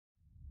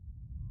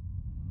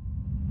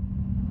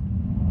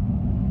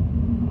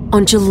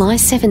On July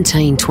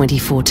 17,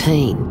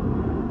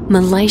 2014,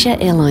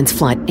 Malaysia Airlines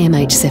Flight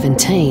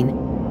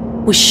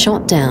MH17 was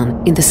shot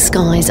down in the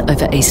skies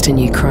over eastern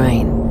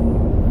Ukraine.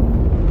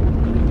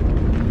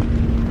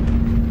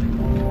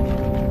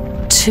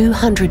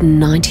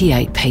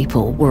 298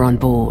 people were on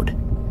board.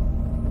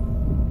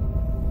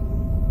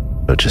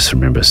 I just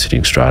remember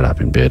sitting straight up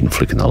in bed and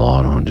flicking the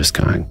light on, just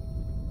going,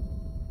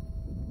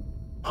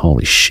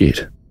 holy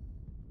shit.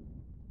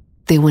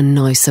 There were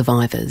no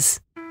survivors.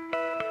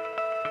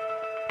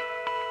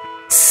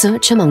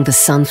 Search Among the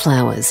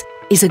Sunflowers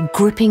is a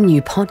gripping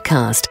new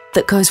podcast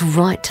that goes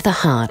right to the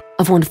heart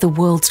of one of the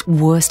world's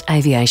worst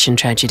aviation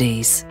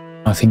tragedies.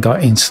 I think I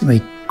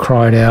instantly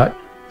cried out,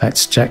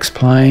 "That's Jack's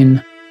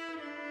plane."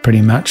 Pretty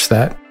much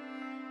that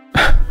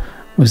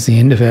was the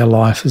end of our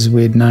life as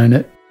we'd known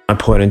it. I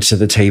pointed to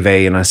the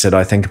TV and I said,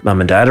 I think Mum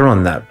and Dad are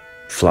on that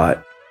flight.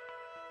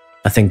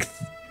 I think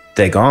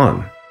they're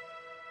gone.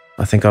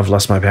 I think I've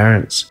lost my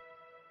parents.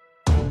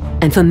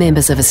 And for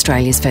members of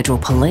Australia's Federal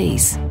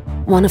Police,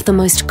 one of the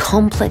most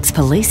complex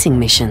policing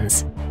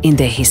missions in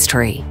their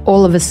history.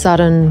 All of a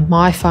sudden,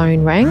 my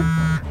phone rang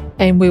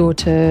and we were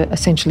to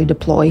essentially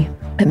deploy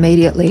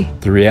immediately.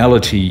 The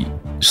reality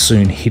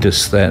soon hit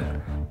us that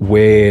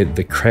where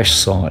the crash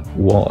site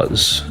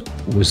was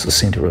the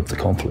centre of the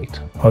conflict.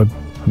 I've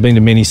been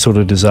to many sort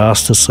of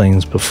disaster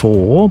scenes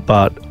before,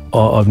 but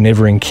I've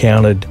never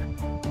encountered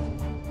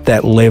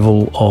that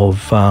level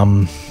of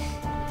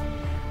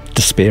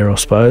despair, I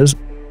suppose.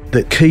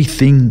 The key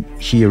thing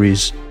here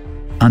is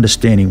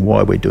understanding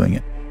why we're doing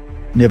it,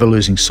 never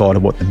losing sight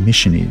of what the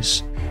mission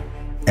is.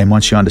 And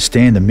once you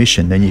understand the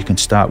mission, then you can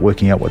start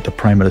working out what the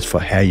parameters for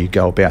how you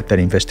go about that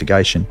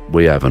investigation.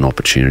 We have an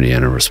opportunity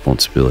and a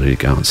responsibility to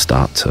go and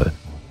start to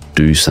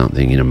do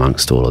something in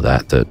amongst all of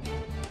that that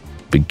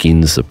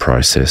begins the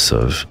process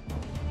of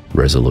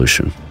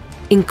resolution.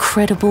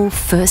 Incredible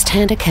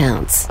first-hand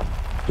accounts.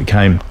 We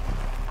came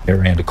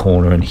around a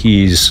corner and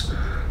here's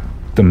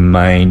the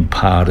main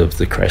part of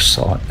the crash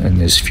site,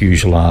 and there's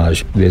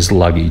fuselage, there's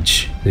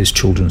luggage, there's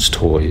children's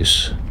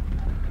toys,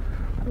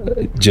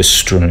 just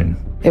strewn.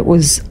 It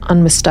was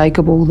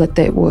unmistakable that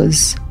there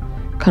was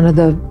kind of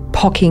the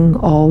pocking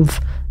of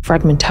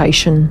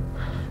fragmentation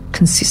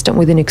consistent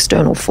with an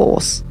external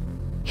force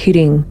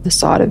hitting the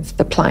side of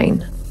the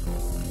plane.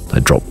 They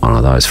dropped one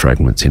of those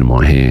fragments into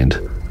my hand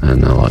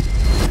and they're like,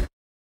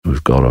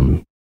 we've got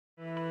them.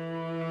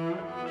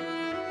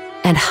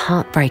 And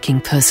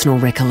heartbreaking personal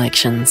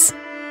recollections.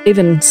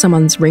 Even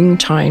someone's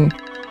ringtone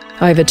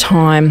over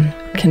time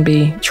can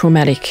be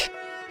traumatic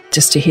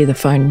just to hear the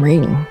phone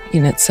ring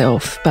in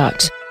itself.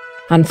 But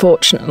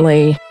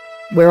unfortunately,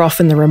 we're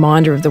often the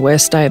reminder of the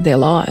worst day of their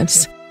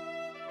lives.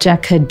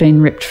 Jack had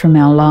been ripped from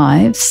our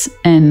lives,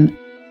 and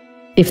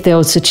if there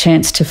was a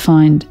chance to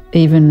find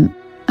even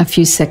a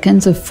few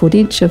seconds of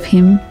footage of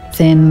him,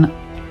 then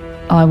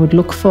I would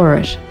look for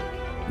it.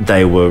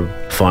 They were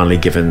finally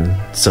given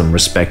some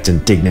respect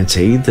and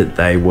dignity that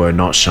they were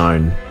not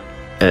shown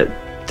at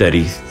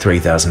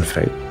 33,000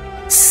 feet.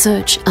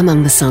 Search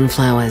Among the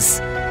Sunflowers,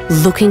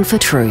 looking for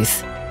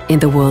truth in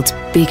the world's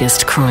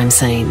biggest crime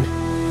scene.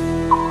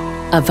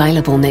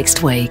 Available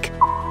next week,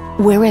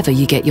 wherever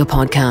you get your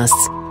podcasts.